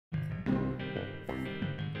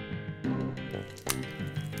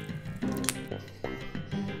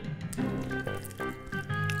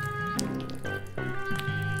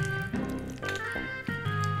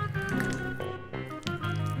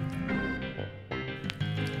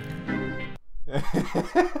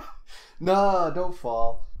No, don't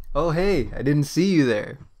fall. Oh hey, I didn't see you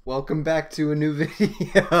there. Welcome back to a new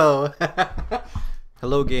video.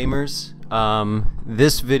 Hello gamers.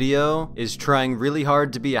 This video is trying really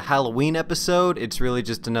hard to be a Halloween episode. It's really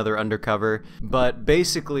just another undercover. But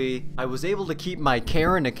basically, I was able to keep my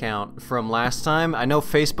Karen account from last time. I know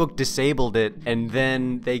Facebook disabled it, and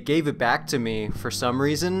then they gave it back to me for some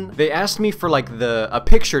reason. They asked me for like a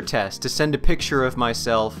picture test, to send a picture of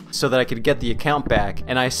myself so that I could get the account back.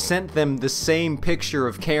 And I sent them the same picture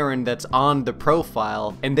of Karen that's on the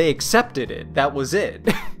profile, and they accepted it. That was it.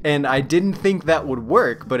 And I didn't think that would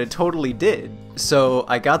work, but it totally did. So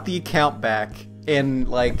I got the account back, and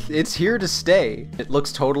like, it's here to stay. It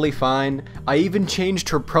looks totally fine. I even changed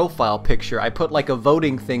her profile picture. I put like a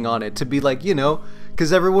voting thing on it to be like, you know,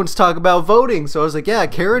 because everyone's talking about voting. So I was like, yeah,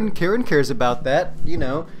 Karen cares about that, you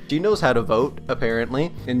know. She knows how to vote,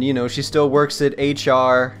 apparently. And you know, she still works at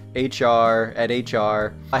HR.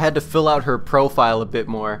 I had to fill out her profile a bit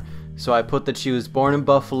more. So I put that she was born in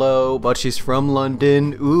Buffalo, but she's from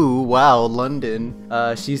London. Ooh, wow, London.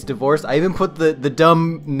 She's divorced. I even put the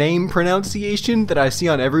dumb name pronunciation that I see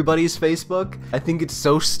on everybody's Facebook. I think it's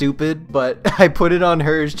so stupid, but I put it on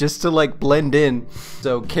hers just to like blend in.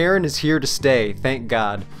 So Karen is here to stay, thank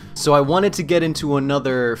God. So I wanted to get into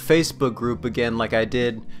another Facebook group again like I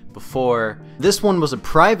did before. This one was a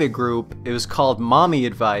private group. It was called Mommy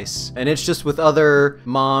Advice, and it's just with other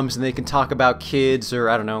moms, and they can talk about kids or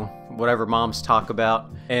I don't know, whatever moms talk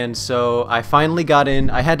about. And so I finally got in.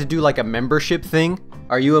 I had to do like a membership thing.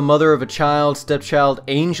 Are you a mother of a child, stepchild,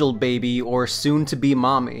 angel baby, or soon-to-be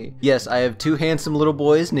mommy? Yes, I have two handsome little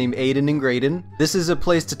boys named Aiden and Graydon. This is a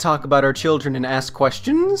place to talk about our children and ask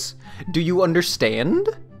questions. Do you understand?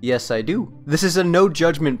 Yes, I do. This is a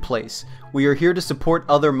no-judgment place. We are here to support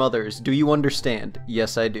other mothers. Do you understand?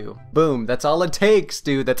 Yes, I do. Boom. That's all it takes,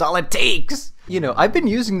 dude. That's all it takes. You know, I've been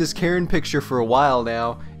using this Karen picture for a while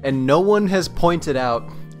now, and no one has pointed out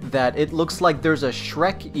that it looks like there's a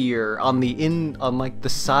Shrek ear on like the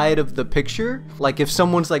side of the picture. Like if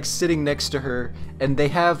someone's like sitting next to her and they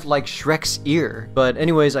have like Shrek's ear. But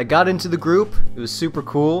anyways, I got into the group. It was super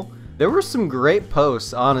cool. There were some great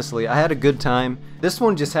posts, honestly. I had a good time. This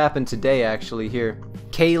one just happened today, actually, here.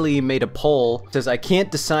 Kaylee made a poll. Says, I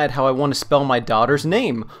can't decide how I want to spell my daughter's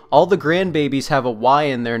name. All the grandbabies have a Y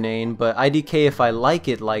in their name, but IDK if I like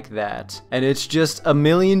it like that. And it's just a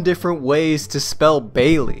million different ways to spell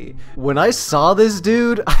Bailee. When I saw this,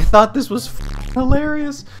 dude, I thought this was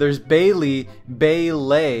hilarious. There's Bailee,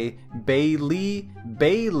 Bailee, Bailee,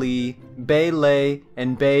 Bailee, Bailee,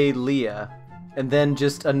 and Bailee. And then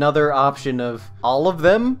just another option of all of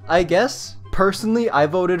them, I guess. Personally, I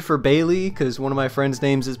voted for Bailee because one of my friends'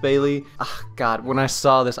 names is Bailee. Ah, God, when I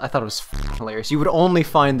saw this, I thought it was hilarious. You would only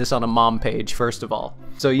find this on a mom page, first of all.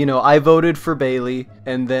 So, you know, I voted for Bailee,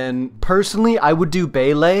 and then personally, I would do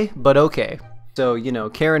Bailee, but okay. So, you know,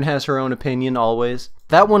 Karen has her own opinion always.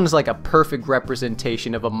 That one's like a perfect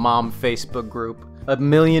representation of a mom Facebook group. A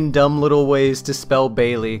million dumb little ways to spell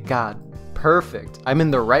Bailee. God, perfect. I'm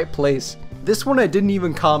in the right place. This one I didn't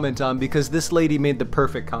even comment on because this lady made the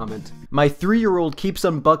perfect comment. My 3-year-old keeps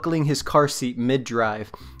unbuckling his car seat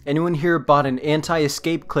mid-drive. Anyone here bought an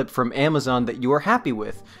anti-escape clip from Amazon that you are happy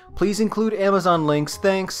with? Please include Amazon links,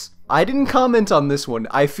 thanks. I didn't comment on this one.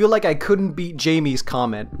 I feel like I couldn't beat Jamie's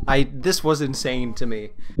comment. This was insane to me.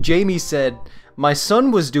 Jamie said, my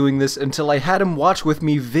son was doing this until I had him watch with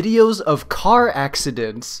me videos of car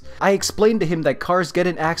accidents. I explained to him that cars get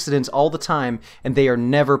in accidents all the time and they are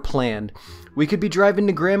never planned. We could be driving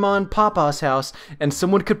to Grandma and Papa's house and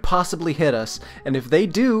someone could possibly hit us. And if they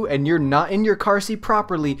do and you're not in your car seat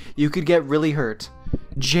properly, you could get really hurt.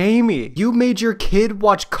 Jamie, you made your kid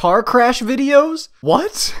watch car crash videos?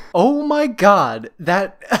 What? Oh my God,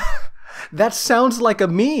 that sounds like a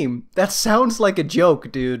meme. That sounds like a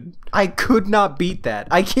joke, dude. I could not beat that.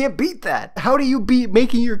 I can't beat that. How do you beat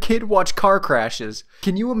making your kid watch car crashes?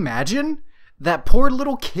 Can you imagine? That poor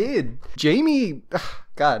little kid. Jamie,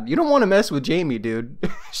 God, you don't want to mess with Jamie, dude.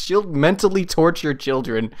 She'll mentally torture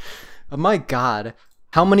children. Oh my God.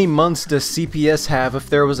 How many months does CPS have if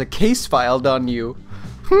there was a case filed on you?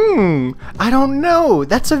 I don't know.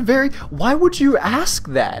 That's a very... Why would you ask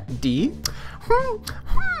that, D?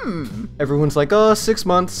 Everyone's like, oh, 6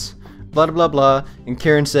 months, blah, blah, blah. And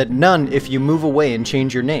Karen said, none if you move away and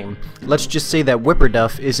change your name. Let's just say that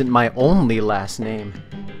Whipperduff isn't my only last name.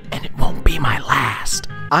 And it won't be my last.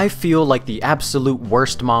 I feel like the absolute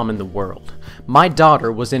worst mom in the world. My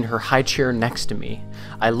daughter was in her high chair next to me.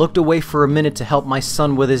 I looked away for a minute to help my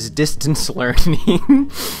son with his distance learning.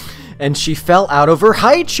 And she fell out of her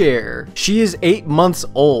high chair. She is 8 months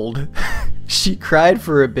old. She cried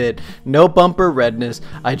for a bit. No bumper redness.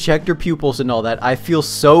 I checked her pupils and all that. I feel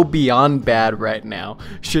so beyond bad right now.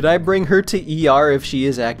 Should I bring her to ER if she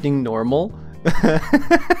is acting normal?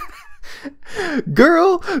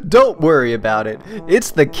 Girl, don't worry about it.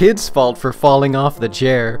 It's the kid's fault for falling off the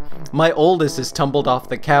chair. My oldest has tumbled off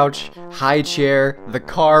the couch, high chair, the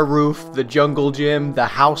car roof, the jungle gym, the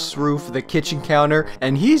house roof, the kitchen counter,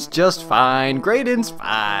 and he's just fine. Graydon's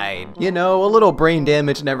fine. You know, a little brain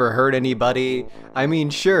damage never hurt anybody. I mean,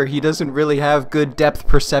 sure, he doesn't really have good depth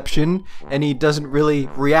perception, and he doesn't really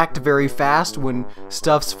react very fast when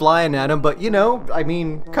stuff's flying at him, but you know, I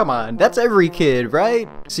mean, come on, that's every kid, right?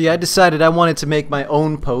 See, I decided I wanted to make my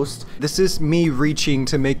own post. This is me reaching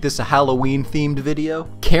to make this a Halloween-themed video.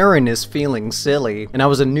 Karen is feeling silly, and I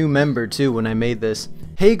was a new member too when I made this.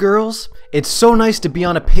 Hey girls, it's so nice to be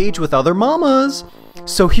on a page with other mamas.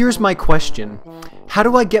 So here's my question. How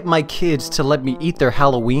do I get my kids to let me eat their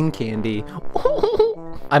Halloween candy?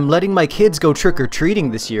 I'm letting my kids go trick-or-treating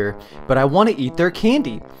this year, but I want to eat their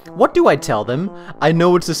candy. What do I tell them? I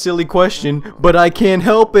know it's a silly question, but I can't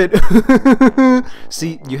help it.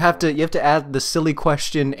 See, you have to add the silly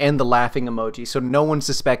question and the laughing emoji so no one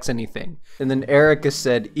suspects anything. And then Erica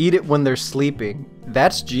said, eat it when they're sleeping.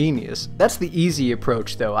 That's genius. That's the easy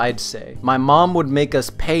approach though, I'd say. My mom would make us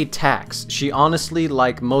pay tax. She honestly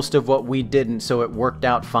liked most of what we didn't, so it worked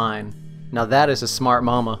out fine. Now that is a smart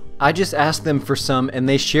mama. I just ask them for some and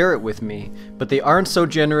they share it with me, but they aren't so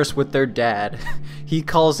generous with their dad. He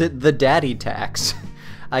calls it the daddy tax.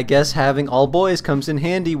 I guess having all boys comes in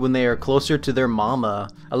handy when they are closer to their mama.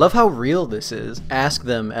 I love how real this is. Ask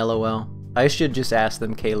them, lol. I should just ask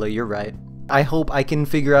them, Kayla, you're right. I hope I can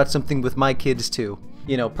figure out something with my kids too.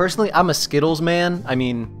 You know, personally, I'm a Skittles man. I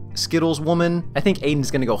mean, Skittles woman. I think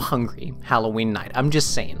Aiden's gonna go hungry Halloween night. I'm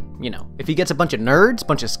just saying, you know, if he gets a bunch of nerds,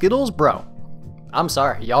 bunch of Skittles, bro, I'm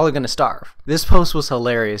sorry, y'all are gonna starve. This post was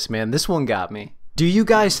hilarious, man. This one got me. Do you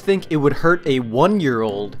guys think it would hurt a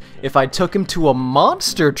 1-year-old if I took him to a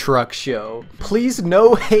monster truck show? Please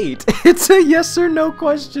no hate. It's a yes or no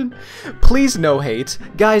question. Please no hate.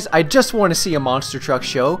 Guys, I just want to see a monster truck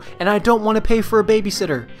show, and I don't want to pay for a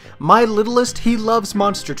babysitter. My littlest, he loves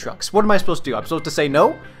monster trucks. What am I supposed to do? I'm supposed to say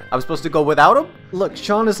no? I'm supposed to go without him? Look,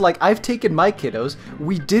 Sean is like, I've taken my kiddos.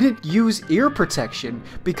 We didn't use ear protection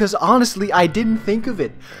because honestly, I didn't think of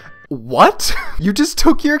it. What? You just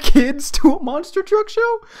took your kids to a monster truck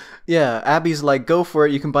show? Yeah, Abby's like, go for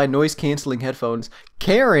it. You can buy noise-canceling headphones.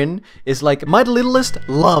 Karen is like, my littlest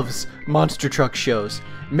loves monster truck shows.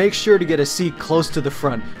 Make sure to get a seat close to the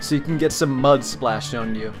front so you can get some mud splashed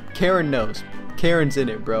on you. Karen knows. Karen's in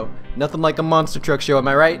it, bro. Nothing like a monster truck show, am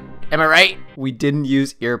I right? Am I right? We didn't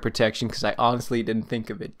use ear protection because I honestly didn't think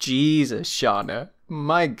of it. Jesus, Shauna.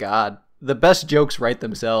 My God. The best jokes write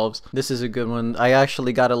themselves. This is a good one. I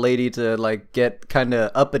actually got a lady to like get kind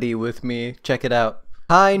of uppity with me. Check it out.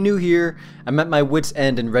 Hi, new here. I'm at my wit's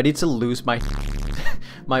end and ready to lose my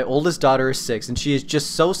My oldest daughter is 6 and she is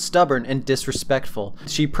just so stubborn and disrespectful.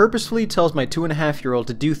 She purposefully tells my 2.5-year-old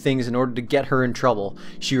to do things in order to get her in trouble.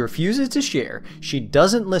 She refuses to share, she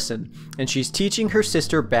doesn't listen, and she's teaching her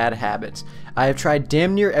sister bad habits. I have tried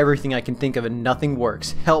damn near everything I can think of and nothing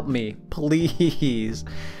works. Help me, please.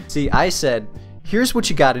 See, I said, here's what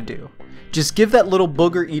you gotta do. Just give that little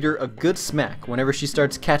Booger-Eater a good smack whenever she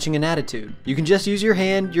starts catching an attitude. You can just use your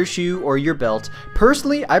hand, your shoe, or your belt.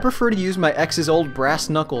 Personally, I prefer to use my ex's old brass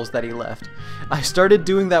knuckles that he left. I started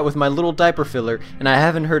doing that with my little diaper filler, and I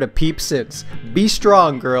haven't heard a peep since. Be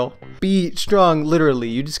strong, girl. Be strong, literally.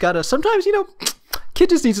 You just gotta, sometimes, you know,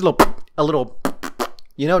 kid just needs a little,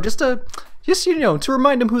 you know, just you know, to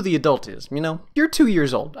remind him who the adult is, you know? You're 2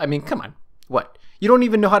 years old. I mean, come on. What? You don't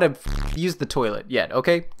even know how to use the toilet yet,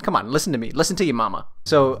 okay? Come on, listen to me. Listen to your mama.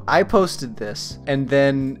 So I posted this, and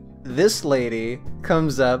then this lady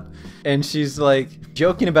comes up, and she's like,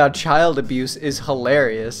 joking about child abuse is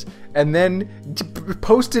hilarious, and then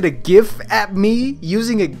posted a GIF at me,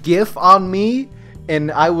 using a GIF on me,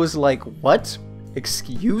 and I was like, what?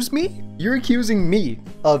 Excuse me? You're accusing me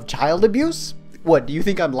of child abuse? What, do you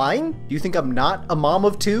think I'm lying? Do you think I'm not a mom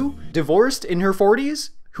of 2, divorced in her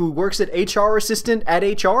 40s? Who works at HR assistant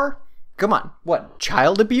at HR? Come on, what,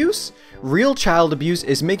 child abuse? Real child abuse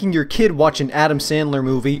is making your kid watch an Adam Sandler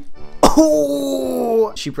movie.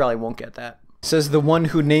 Oh! She probably won't get that. Says the one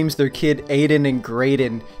who names their kid Aiden and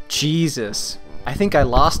Graydon. Jesus. I think I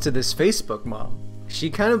lost to this Facebook mom. She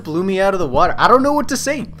kind of blew me out of the water. I don't know what to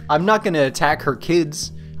say. I'm not gonna attack her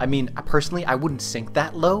kids. I mean, personally, I wouldn't sink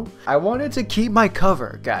that low. I wanted to keep my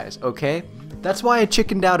cover, guys, okay? That's why I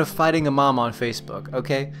chickened out of fighting a mom on Facebook,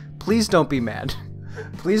 okay? Please don't be mad.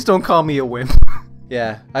 Please don't call me a wimp.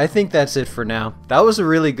 Yeah, I think that's it for now. That was a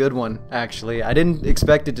really good one, actually. I didn't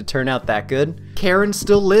expect it to turn out that good. Karen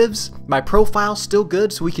still lives. My profile's still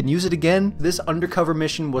good, so we can use it again. This undercover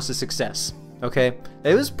mission was a success. Okay?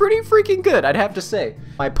 It was pretty freaking good, I'd have to say.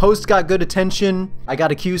 My post got good attention. I got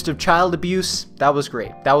accused of child abuse. That was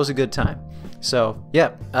great. That was a good time. So,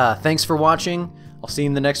 yeah. Thanks for watching. I'll see you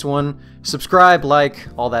in the next one. Subscribe, like,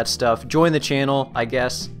 all that stuff. Join the channel, I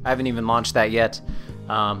guess. I haven't even launched that yet.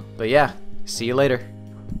 But yeah, see you later.